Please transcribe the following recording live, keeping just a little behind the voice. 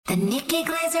The Nikki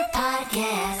Glazer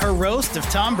Podcast. Her roast of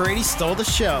Tom Brady stole the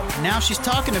show. Now she's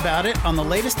talking about it on the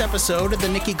latest episode of the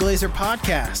Nikki Glazer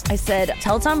Podcast. I said,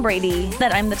 tell Tom Brady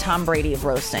that I'm the Tom Brady of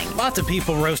roasting. Lots of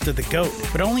people roasted the GOAT,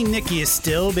 but only Nikki is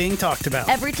still being talked about.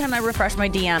 Every time I refresh my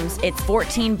DMs, it's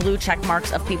 14 blue check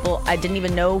marks of people I didn't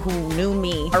even know who knew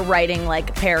me are writing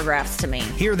like paragraphs to me.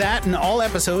 Hear that in all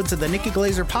episodes of the Nikki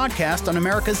Glazer Podcast on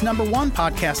America's #1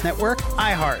 podcast network,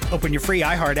 iHeart. Open your free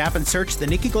iHeart app and search the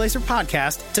Nikki Glazer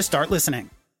Podcast to start listening.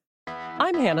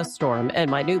 I'm Hannah Storm,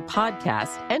 and my new podcast,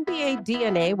 NBA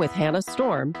DNA with Hannah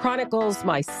Storm, chronicles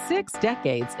my 6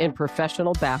 decades in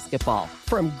professional basketball.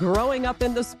 From growing up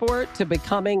in the sport to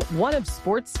becoming one of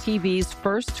sports TV's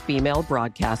first female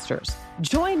broadcasters.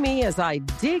 Join me as I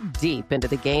dig deep into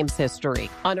the game's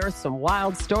history, unearth some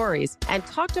wild stories, and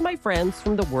talk to my friends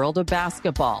from the world of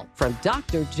basketball, from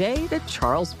Dr. J to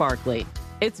Charles Barkley.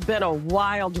 It's been a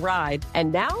wild ride,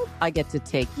 and now I get to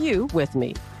take you with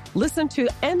me. Listen to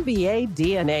NBA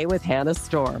DNA with Hannah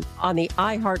Storm on the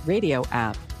iHeartRadio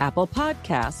app, Apple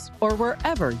Podcasts, or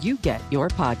wherever you get your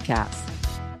podcasts.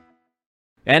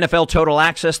 NFL Total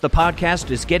Access, the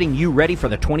podcast, is getting you ready for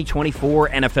the 2024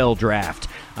 NFL Draft.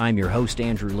 I'm your host,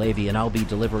 Andrew Levy, and I'll be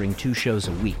delivering 2 shows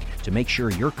a week to make sure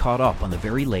you're caught up on the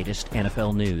very latest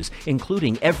NFL news,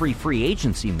 including every free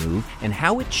agency move and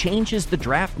how it changes the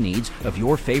draft needs of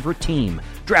your favorite team.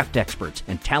 Draft experts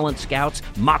and talent scouts,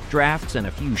 mock drafts, and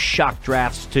a few shock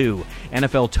drafts, too.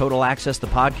 NFL Total Access, the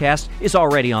podcast, is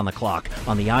already on the clock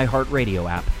on the iHeartRadio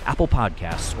app, Apple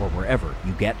Podcasts, or wherever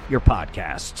you get your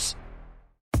podcasts.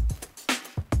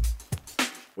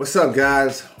 What's up,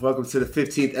 guys? Welcome to the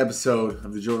 15th episode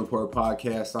of the Jordan Poyer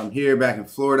Podcast. I'm here back in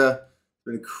Florida. It's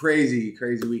been a crazy,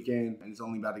 crazy weekend, and it's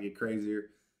only about to get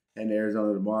crazier in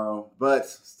Arizona tomorrow. But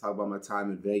let's talk about my time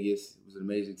in Vegas. It was an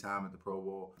amazing time at the Pro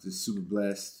Bowl. Just super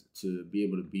blessed to be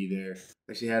able to be there.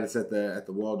 Actually had us at the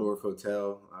Waldorf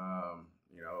Hotel.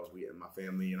 My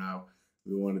family and I,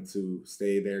 we wanted to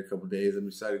stay there a couple days. I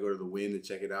decided to go to the Wynn to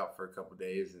check it out for a couple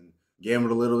days and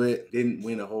gambled a little bit. Didn't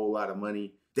win a whole lot of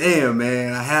money. Damn,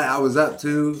 man, I was up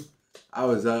too. I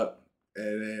was up,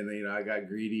 and then, I got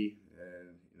greedy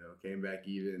and, came back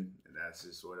even, and that's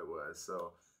just what it was.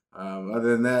 So,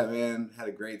 other than that, man, had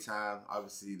a great time.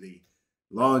 Obviously, the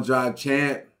long drive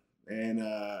champ, and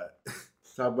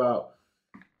talk about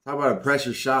a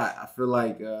pressure shot. I feel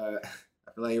like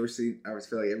ever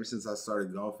since I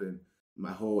started golfing,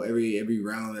 my whole every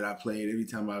round that I played, every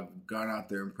time I've gone out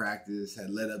there and practiced, had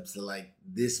led up to like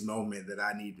this moment that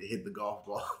I need to hit the golf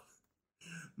ball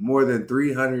more than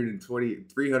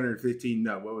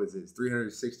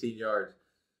 316 yards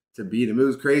to beat him. It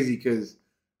was crazy because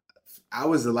I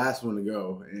was the last one to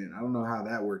go, and I don't know how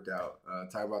that worked out.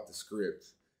 Talk about the script.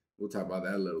 We'll talk about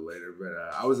that a little later, but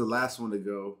I was the last one to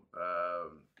go.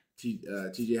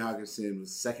 TJ Hawkinson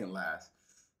was second last.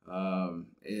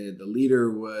 And the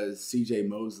leader was CJ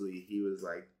Mosley. He was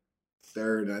like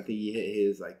third, and I think he hit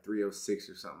his like 306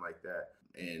 or something like that.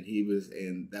 And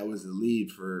that was the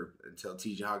lead until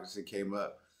TJ Hawkinson came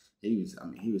up. He was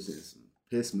hitting some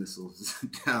piss missiles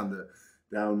down the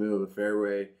middle of the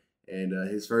fairway. And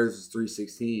his first was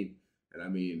 316.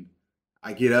 And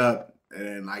I get up,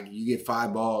 and like you get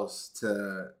 5 balls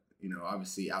to,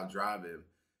 obviously outdrive him.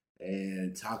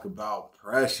 And talk about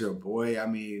pressure, boy.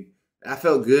 I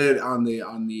felt good on the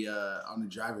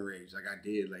driving range, like I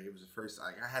did. Like it was the first,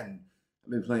 I've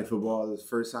been playing football. It was the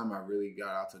first time I really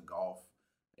got out to golf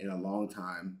in a long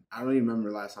time. I don't even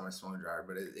remember the last time I swung a driver,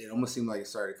 but it almost seemed like it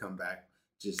started to come back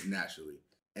just naturally.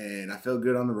 And I felt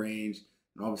good on the range.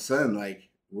 And all of a sudden, like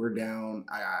we're down.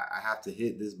 I have to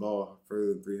hit this ball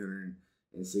further than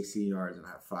 316 yards, and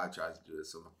I have 5 tries to do it.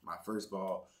 So my first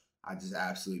ball, I just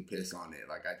absolutely pissed on it.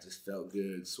 Like I just felt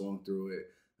good, swung through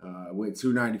it. Went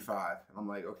 295. I'm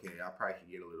like, okay, I probably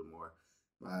could get a little more.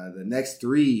 The next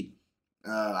 3,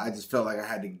 I just felt like I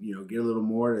had to, get a little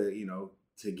more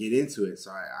to get into it. So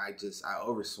I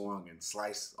overswung and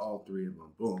sliced all 3 of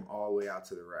them. Boom, all the way out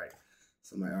to the right.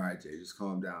 So I'm like, all right, Jay, just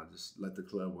calm down. Just let the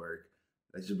club work.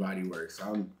 Let your body work.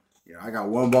 So I got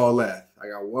 1 ball left. I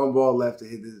got 1 ball left to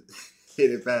hit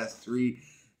it past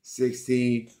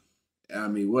 316.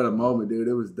 What a moment, dude.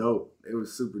 It was dope. It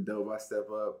was super dope. I step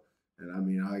up.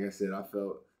 And like I said, I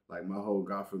felt like my whole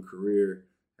golfing career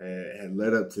had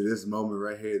led up to this moment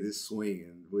right here, this swing.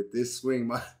 And with this swing,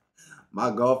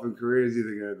 my golfing career is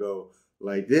either going to go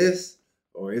like this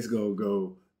or it's going to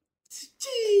go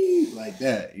like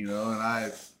that, And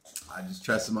I just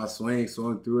trusted my swing,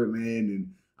 swung through it, man.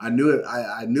 And I knew it.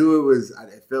 I knew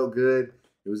it felt good.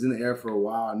 It was in the air for a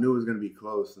while. I knew it was going to be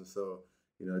close. And so,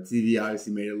 TV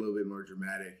obviously made it a little bit more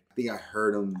dramatic. I think I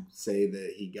heard him say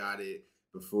that he got it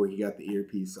before he got the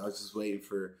earpiece. So I was just waiting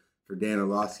for Dan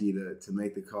Orlovsky to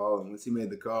make the call. And once he made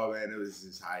the call, man, it was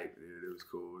just hype. Dude. It was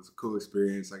cool. It was a cool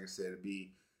experience, like I said, to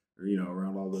be,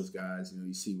 around all those guys.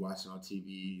 You see watching on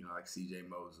TV, like C.J.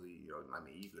 Mosley. You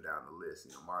go down the list.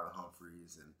 Marlon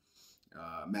Humphreys and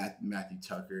Matthew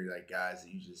Tucker, like guys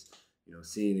that you just,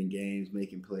 seeing in games,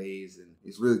 making plays. And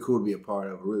it's really cool to be a part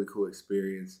of, a really cool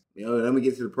experience. Then we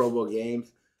get to the Pro Bowl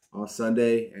games on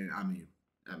Sunday. And,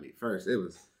 first,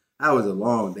 that was a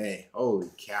long day. Holy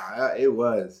cow.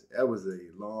 That was a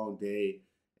long day.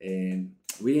 And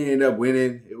we ended up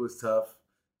winning. It was tough.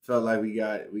 Felt like we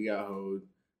got hoed.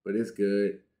 But it's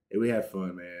good. And we had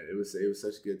fun, man. It was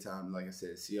such a good time. Like I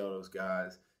said, see all those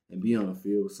guys and be on the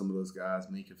field with some of those guys.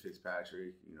 Minka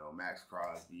Fitzpatrick, Max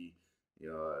Crosby,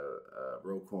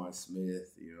 Roquan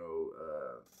Smith,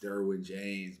 Derwin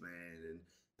James, man, and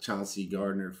Chauncey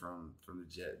Gardner from the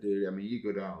Jet. Dude, you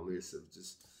go down a list of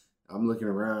just, I'm looking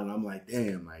around, I'm like,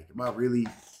 damn, like, am I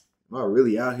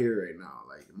really out here right now?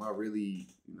 Like, am I really,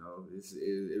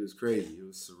 it was crazy. It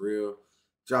was surreal.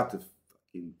 Dropped a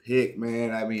fucking pick,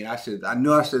 man. I knew I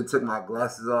should have took my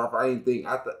glasses off. I didn't think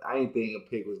a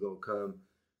pick was gonna come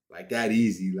like that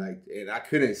easy. Like, and I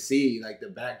couldn't see, like, the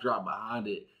backdrop behind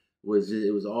it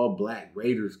it was all black.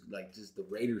 Raiders, like, just the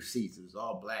Raiders seats. It was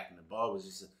all black, and the ball was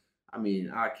just, I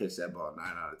catch that ball 9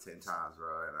 out of 10 times,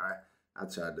 bro. And I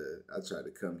tried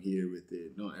to come here with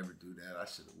it. Don't ever do that. I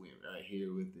should have went right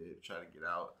here with it. Try to get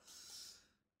out.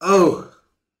 Oh,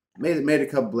 made a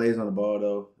couple plays on the ball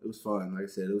though. It was fun. Like I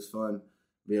said, it was fun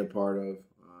to be a part of.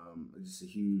 Just a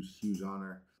huge, huge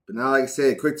honor. But now, like I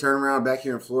said, quick turnaround back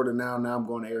here in Florida now. Now I'm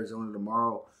going to Arizona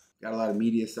tomorrow. Got a lot of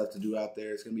media stuff to do out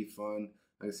there. It's gonna be fun.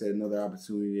 Like I said, another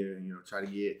opportunity to try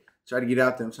to get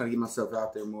out there. I'm trying to get myself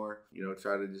out there more.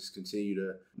 Try to just continue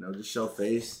to just show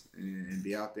face and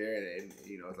be out there. And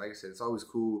like I said, it's always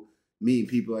cool meeting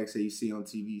people. Like I said, you see on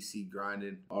TV, you see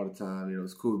grinding all the time.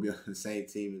 It's cool to be on the same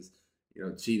team as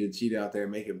Cheetah out there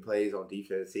making plays on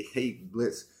defense. He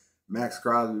blitzed Max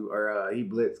Crosby, or he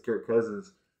blitzed Kirk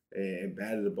Cousins and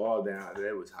batted the ball down.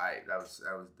 That was hype. That was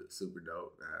super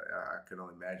dope. I could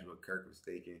only imagine what Kirk was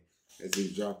thinking as he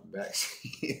was dropping back.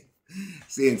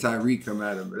 Seeing Tyreek come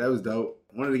at him. But that was dope.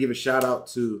 I wanted to give a shout out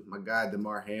to my guy,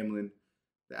 DeMar Hamlin,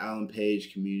 the Alan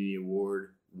Page Community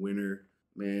Award winner.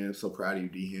 Man, I'm so proud of you,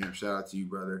 D-Ham. Shout out to you,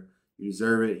 brother. You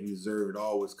deserve it. You deserve it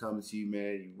all. What's coming to you,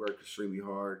 man. You work extremely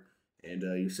hard. And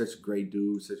you're such a great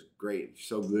dude, you're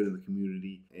so good in the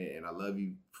community. And I love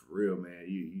you for real, man.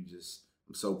 You just,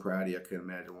 I'm so proud of you. I couldn't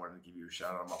imagine wanting to give you a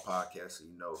shout out on my podcast,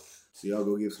 So y'all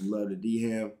go give some love to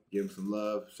D-Ham. Give him some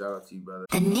love. Shout out to you, brother.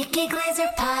 The Nikki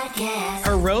Glazer Podcast.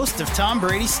 Her roast of Tom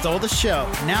Brady stole the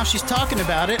show. Now she's talking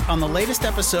about it on the latest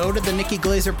episode of the Nikki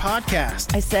Glazer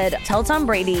Podcast. I said, tell Tom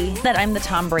Brady that I'm the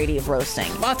Tom Brady of roasting.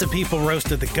 Lots of people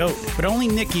roasted the GOAT, but only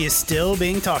Nikki is still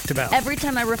being talked about. Every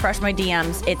time I refresh my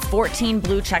DMs, it's 14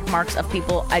 blue check marks of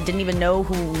people I didn't even know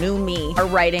who knew me are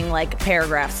writing like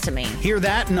paragraphs to me. Hear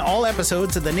that in all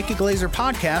episodes of the Nikki Glazer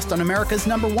Podcast on America's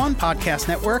 #1 podcast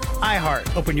network,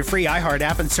 iHeart. Open your free iHeart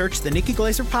app and search the Nikki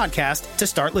Glazer Podcast to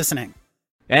start listening.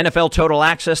 NFL Total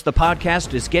Access, the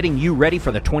podcast, is getting you ready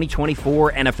for the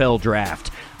 2024 NFL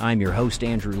Draft. I'm your host,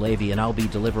 Andrew Levy, and I'll be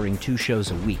delivering 2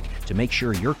 shows a week to make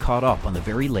sure you're caught up on the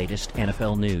very latest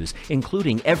NFL news,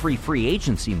 including every free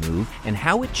agency move and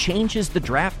how it changes the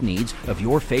draft needs of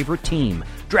your favorite team.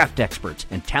 Draft experts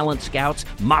and talent scouts,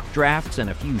 mock drafts,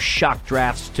 and a few shock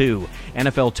drafts, too.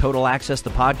 NFL Total Access, the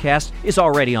podcast, is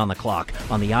already on the clock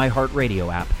on the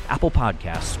iHeartRadio app, Apple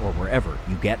Podcasts, or wherever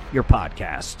you get your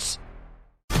podcasts.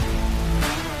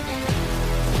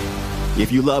 If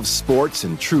you love sports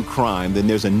and true crime, then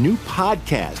there's a new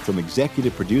podcast from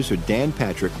executive producer Dan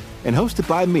Patrick and hosted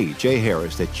by me, Jay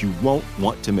Harris, that you won't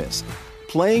want to miss.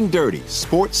 Playing Dirty: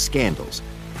 Sports Scandals.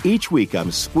 Each week, I'm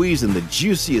squeezing the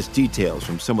juiciest details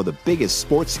from some of the biggest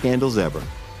sports scandals ever.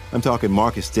 I'm talking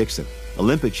Marcus Dixon,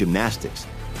 Olympic gymnastics,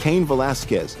 Cain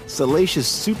Velasquez, salacious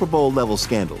Super Bowl-level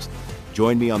scandals.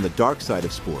 Join me on the dark side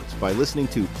of sports by listening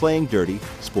to Playing Dirty: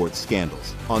 Sports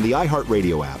Scandals on the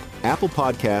iHeartRadio app, Apple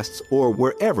Podcasts, or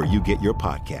wherever you get your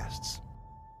podcasts.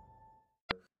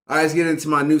 All right, let's get into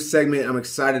my new segment I'm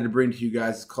excited to bring to you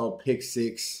guys. It's called Pick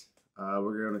Six.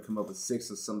 We're going to come up with 6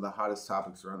 of some of the hottest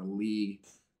topics around the league.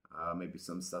 Maybe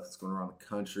some stuff that's going around the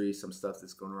country, some stuff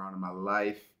that's going around in my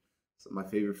life, some of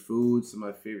my favorite foods, some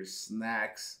of my favorite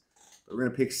snacks. We're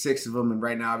going to pick 6 of them, and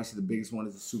right now, obviously, the biggest one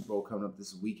is the Super Bowl coming up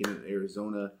this weekend in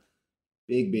Arizona.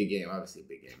 Big game. Obviously, a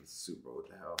big game. It's the Super Bowl. What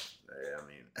the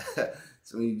hell?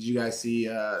 So did you guys see,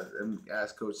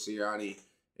 ask Coach Sirianni,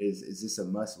 is this a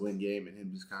must-win game? And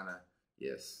him just kind of,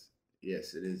 yes,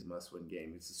 it is a must-win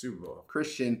game. It's the Super Bowl.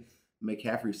 Christian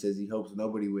McCaffrey says he hopes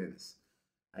nobody wins.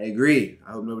 I agree.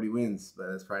 I hope nobody wins, but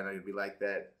it's probably not going to be like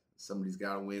that. Somebody's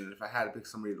got to win. And if I had to pick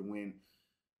somebody to win,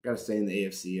 I got to stay in the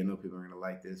AFC. I know people are going to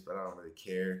like this, but I don't really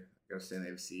care. I got to stay in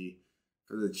the AFC.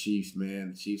 For the Chiefs,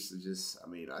 man, the Chiefs are just, I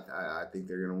think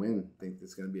they're going to win. I think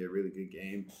it's going to be a really good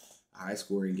game, a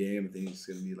high-scoring game. I think it's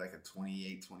going to be like a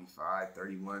 28, 25,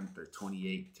 31, or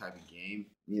 28 type of game.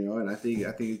 And I think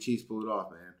the Chiefs pull it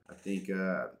off, man. I think,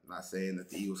 I'm not saying that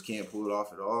the Eagles can't pull it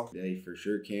off at all. They for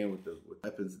sure can with the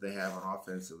weapons that they have on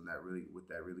offense and with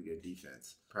that really good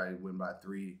defense. Probably win by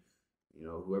 3.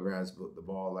 Whoever has the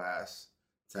ball last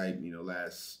type,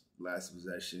 last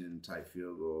possession type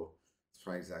field goal. It's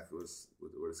probably exactly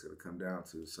what it's going to come down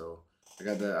to. So I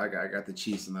got the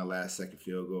Chiefs in that last second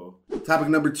field goal. Topic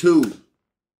number 2.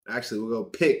 Actually, we'll go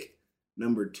pick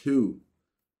number 2.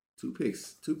 2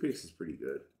 picks. 2 picks is pretty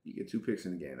good. You get 2 picks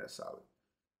in the game. That's solid.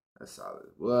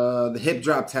 Well, the hip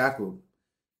drop tackle.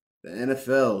 The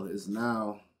NFL is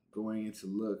now going to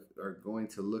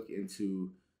look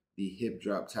into the hip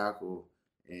drop tackle,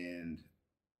 and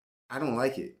I don't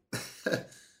like it.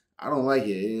 I don't like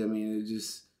it. I mean, it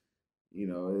just,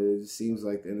 it seems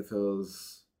like the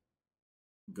NFL's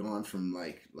gone from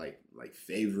like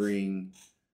favoring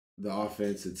the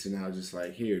offense to now just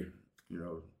like, here,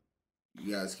 you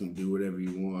guys can do whatever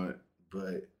you want,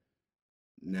 but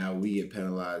now we get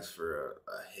penalized for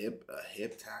a hip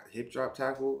drop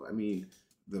tackle. I mean,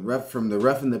 from the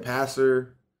roughing the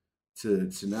passer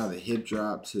to now the hip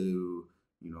drop to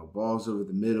balls over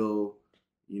the middle.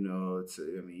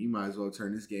 You might as well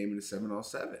turn this game into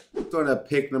 7-on-7. Throwing up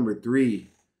pick number 3.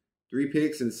 3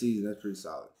 picks in the season. That's pretty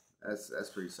solid. That's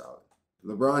pretty solid.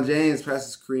 LeBron James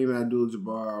passes Kareem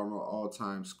Abdul-Jabbar on the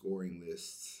all-time scoring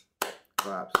list.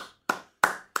 Claps.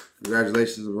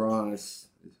 Congratulations, LeBron. That's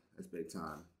big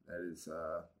time. That is. I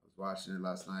was watching it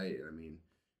last night.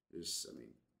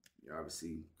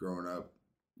 Obviously growing up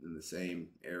in the same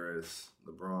era as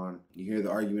LeBron. You hear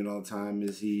the argument all the time,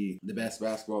 is he the best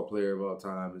basketball player of all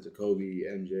time? Is it Kobe,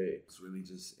 MJ? It's really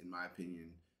just, in my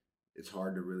opinion, it's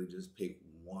hard to really just pick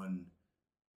one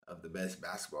of the best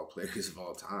basketball players of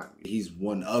all time. He's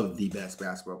one of the best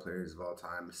basketball players of all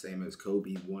time, the same as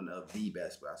Kobe, one of the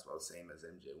best basketball, same as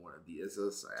MJ, one of the.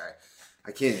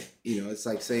 I can't, it's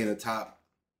like saying a top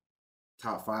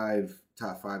 5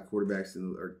 quarterbacks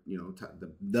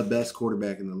the best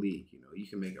quarterback in the league. You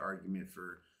can make an argument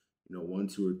for 1,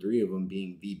 2, or 3 of them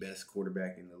being the best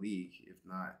quarterback in the league, if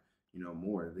not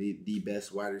more, the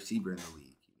best wide receiver in the league.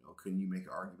 Couldn't you make an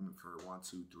argument for 1,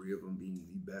 2, 3 of them being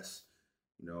the best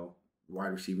wide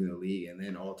receiver in the league, and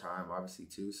then all time obviously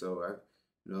too? So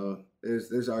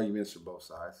there's arguments for both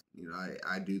sides.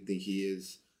 I do think he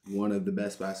is one of the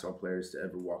best basketball players to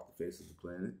ever walk the face of the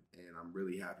planet, and I'm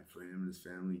really happy for him and his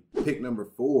family. Pick number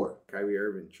 4, Kyrie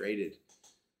Irving traded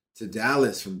to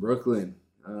Dallas from Brooklyn.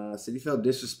 Said he felt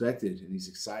disrespected, and he's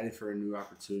excited for a new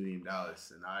opportunity in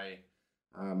Dallas. And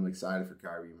I'm excited for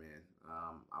Kyrie, man.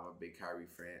 I'm a big Kyrie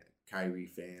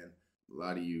fan. A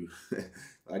lot of you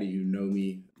know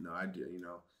me. No, I do.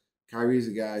 Kyrie's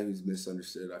a guy who's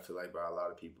misunderstood, I feel like, by a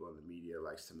lot of people in the media.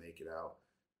 Likes to make it out.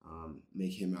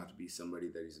 Make him out to be somebody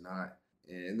that he's not.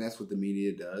 And that's what the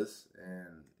media does.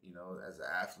 And, as an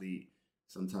athlete,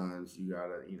 sometimes you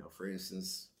gotta, for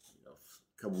instance,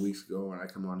 a couple weeks ago when I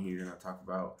come on here and I talk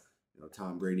about,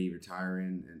 Tom Brady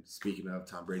retiring. And speaking of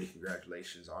Tom Brady,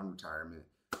 congratulations on retirement.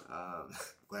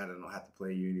 Glad I don't have to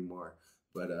play you anymore.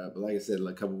 But like I said,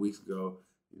 a couple weeks ago,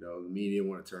 the media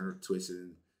want to twist it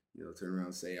and, turn around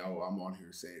and say, oh, I'm on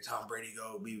here saying, Tom Brady,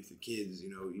 go be with the kids.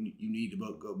 You need to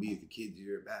go be with the kids.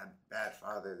 You're a bad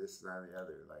father, this, that, and the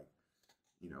other. Like,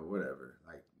 whatever.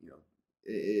 Like,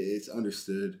 it's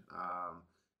understood,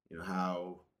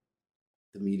 how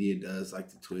the media does like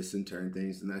to twist and turn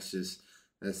things. And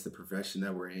that's the profession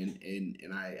that we're in.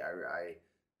 And I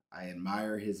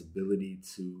admire his ability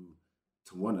to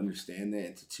one, understand that,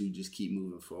 and to 2, just keep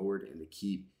moving forward, and to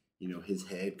keep, his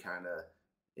head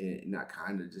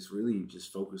just really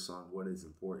focus on what is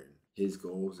important, his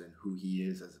goals and who he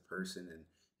is as a person,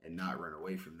 and not run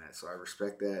away from that. So I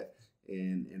respect that,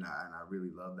 and I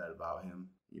really love that about him.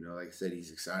 Like I said,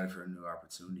 he's excited for a new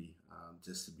opportunity,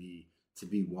 just to be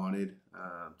wanted,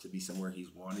 to be somewhere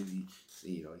he's wanted.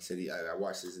 He said I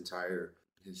watched his entire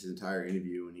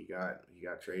interview when he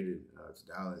got traded to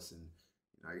Dallas, and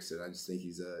like I said, I just think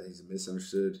he's a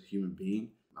misunderstood human being.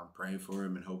 I'm praying for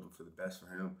him and hoping for the best for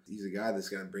him. He's a guy that's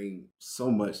going to bring so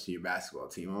much to your basketball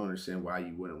team. I don't understand why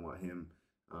you wouldn't want him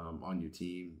on your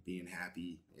team, being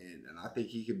happy. And I think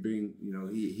he could bring,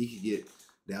 he could get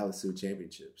Dallas to a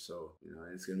championship. So,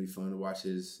 it's going to be fun to watch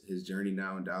his journey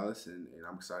now in Dallas, and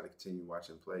I'm excited to continue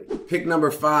watching him play. Pick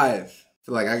number 5.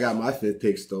 feel like I got my 5th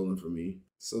pick stolen from me.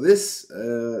 So this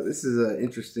is an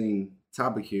interesting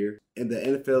topic here. In the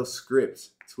NFL Script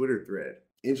Twitter thread,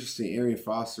 interesting. Arian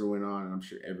Foster went on, and I'm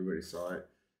sure everybody saw it.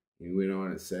 He went on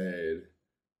and said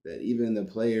that even the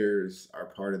players are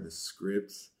part of the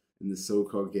script in the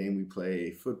so-called game we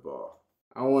play, football.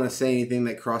 I don't want to say anything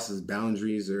that crosses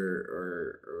boundaries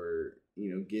or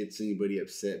gets anybody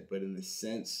upset, but in the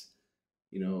sense,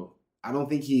 I don't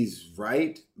think he's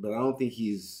right, but I don't think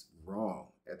he's wrong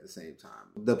at the same time.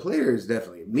 The players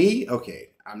definitely. Me, okay,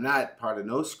 I'm not part of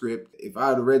no script. If I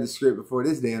would have read the script before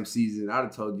this damn season, I'd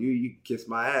have told you, you can kiss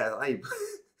my ass.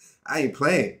 I ain't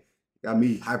playing. Got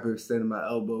me hyperextending my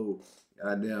elbow,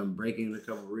 goddamn breaking a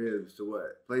couple ribs to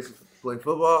what? Play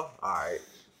football? All right,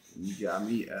 you got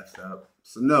me effed up.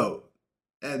 So no,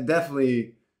 that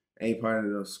definitely ain't part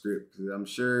of no script, because I'm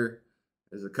sure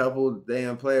there's a couple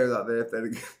damn players out there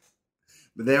that,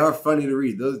 but they are funny to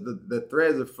read. The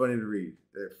threads are funny to read.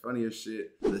 They're funny as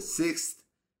shit. The 6th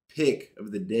pick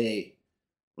of the day,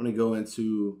 I want to go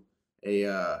into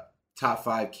a top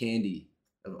 5 candy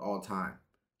of all time.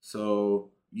 So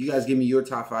you guys give me your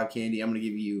top 5 candy. I'm going to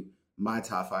give you my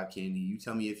top 5 candy. You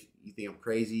tell me if you think I'm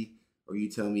crazy, or you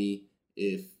tell me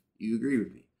if you agree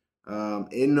with me.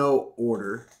 In no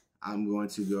order, I'm going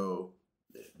to go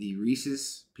the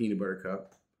Reese's Peanut Butter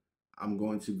Cup. I'm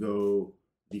going to go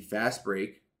the Fast Break.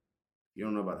 If you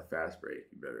don't know about the Fast Break,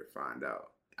 you better find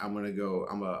out. I'm gonna go.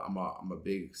 I'm a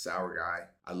big sour guy.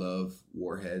 I love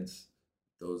Warheads.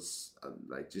 Those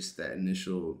like just that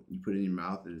initial you put in your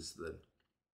mouth is the.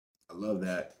 I love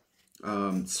that.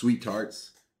 Sweet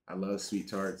Tarts. I love Sweet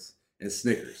Tarts and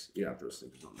Snickers. You gotta throw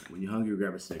Snickers on there. When you're hungry,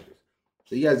 grab a Snickers.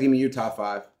 So you guys give me your top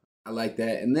 5. I like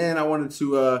that. And then I wanted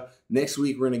to next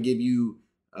week we're gonna give you.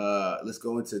 Let's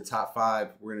go into top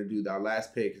 5. We're going to do our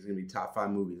last pick. It's going to be top 5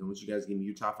 movies. I want you guys to give me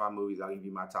your top 5 movies. I'll give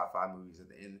you my top 5 movies at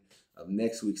the end of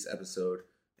next week's episode.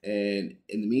 And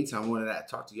in the meantime, I wanted to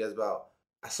talk to you guys about,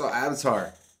 I saw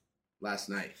Avatar last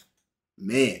night.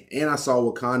 Man, and I saw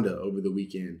Wakanda over the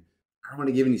weekend. I don't want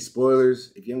to give any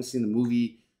spoilers. If you haven't seen the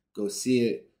movie, go see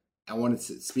it.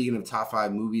 Speaking of top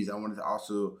 5 movies, I wanted to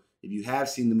also, if you have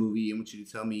seen the movie, I want you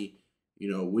to tell me,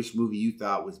 which movie you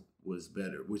thought was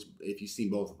better, which if you've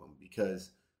seen both of them, because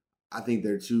I think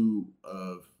they're 2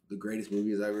 of the greatest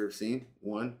movies I've ever seen.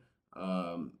 One,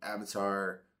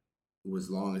 Avatar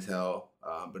was long as hell,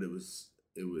 but it was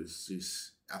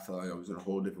just, I felt like I was in a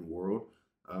whole different world.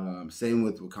 Same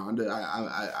with Wakanda.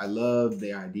 I love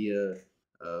the idea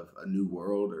of a new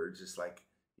world, or just like,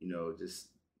 just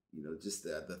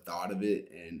the thought of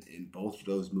it. And both of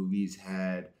those movies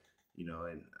had, and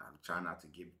I'm trying not to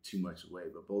give too much away,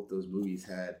 but both those movies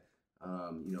had,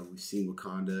 we've seen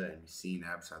Wakanda and we've seen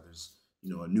Avatar. There's,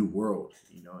 a new world,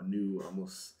 a new,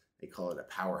 almost, they call it a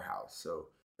powerhouse. So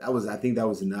I think that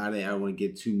was a nod. I don't want to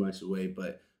give too much away,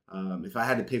 but if I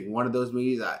had to pick one of those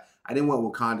movies, I didn't want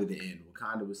Wakanda to end.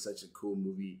 Wakanda was such a cool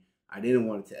movie. I didn't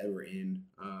want it to ever end.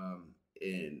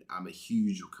 And I'm a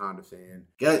huge Wakanda fan.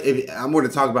 I'm going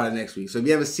to talk about it next week. So if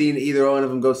you haven't seen either one of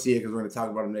them, go see it, because we're going to talk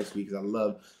about them next week, because I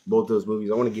love both those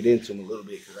movies. I want to get into them a little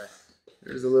bit, because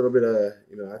there's a little bit of,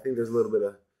 I think there's a little bit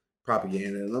of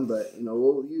propaganda in them, but,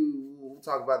 we'll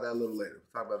talk about that a little later.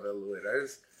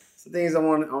 There's some things I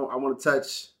want to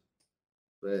touch,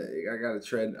 but I got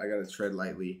to tread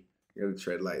lightly. In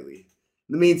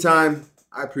the meantime,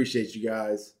 I appreciate you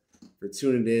guys for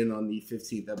tuning in on the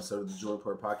 15th episode of the Jordan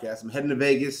Poyer Podcast. I'm heading to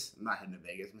Vegas. I'm not heading to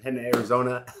Vegas. I'm heading to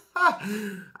Arizona.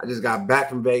 I just got back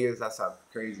from Vegas. That's how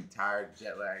crazy tired,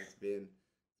 jet lag it's been.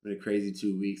 It's been a crazy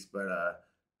 2 weeks, but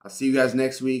I'll see you guys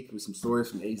next week with some stories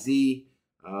from AZ.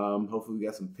 Hopefully we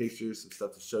got some pictures, some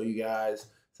stuff to show you guys,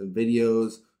 some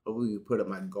videos. Hopefully we can put up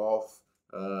my golf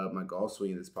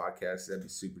swing in this podcast. That'd be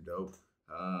super dope.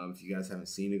 If you guys haven't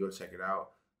seen it, go check it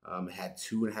out. It had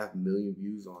 2.5 million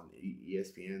views on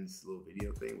ESPN's little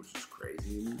video thing, which is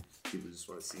crazy to me. People just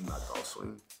want to see my golf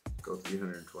swing go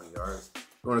 320 yards. If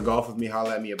you want to golf with me,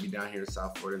 holla at me. I'll be down here in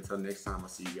South Florida. Until next time, I'll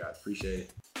see you guys. Appreciate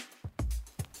it.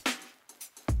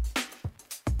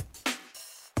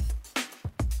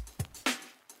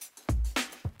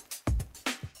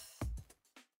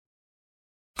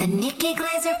 The Nikki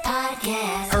Glazer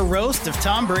Podcast. Her roast of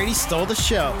Tom Brady stole the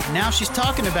show. Now she's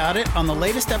talking about it on the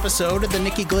latest episode of the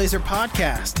Nikki Glazer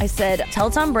Podcast. I said,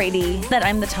 tell Tom Brady that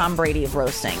I'm the Tom Brady of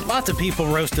roasting. Lots of people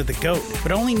roasted the GOAT,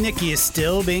 but only Nikki is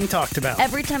still being talked about.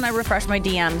 Every time I refresh my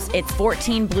DMs, it's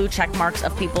 14 blue check marks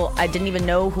of people I didn't even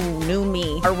know who knew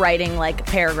me are writing like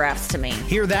paragraphs to me.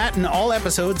 Hear that in all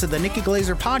episodes of the Nikki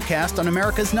Glazer Podcast on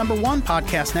America's #1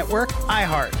 podcast network,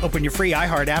 iHeart. Open your free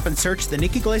iHeart app and search the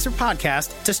Nikki Glazer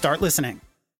Podcast to start listening.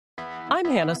 I'm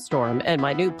Hannah Storm, and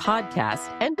my new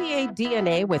podcast, NBA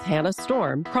DNA with Hannah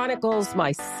Storm, chronicles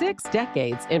my 6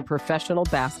 decades in professional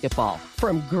basketball.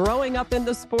 From growing up in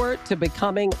the sport to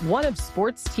becoming one of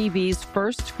sports TV's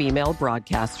first female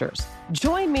broadcasters.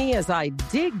 Join me as I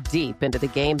dig deep into the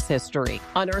game's history,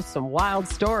 unearth some wild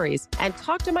stories, and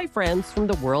talk to my friends from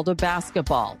the world of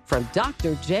basketball, from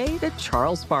Dr. J to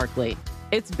Charles Barkley.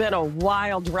 It's been a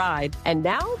wild ride, and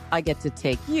now I get to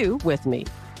take you with me.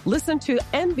 Listen to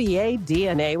NBA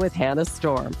DNA with Hannah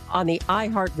Storm on the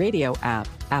iHeartRadio app,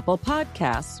 Apple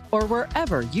Podcasts, or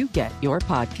wherever you get your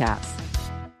podcasts.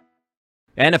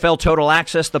 NFL Total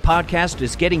Access, the podcast,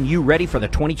 is getting you ready for the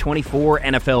 2024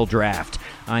 NFL Draft.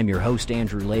 I'm your host,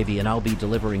 Andrew Levy, and I'll be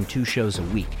delivering 2 shows a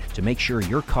week to make sure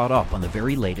you're caught up on the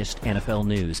very latest NFL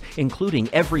news, including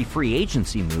every free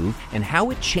agency move and how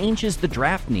it changes the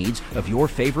draft needs of your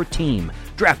favorite team.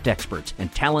 Draft experts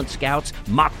and talent scouts,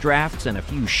 mock drafts, and a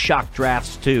few shock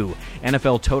drafts, too.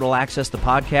 NFL Total Access, the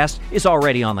podcast, is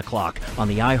already on the clock on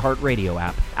the iHeartRadio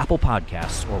app, Apple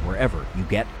Podcasts, or wherever you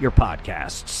get your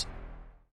podcasts.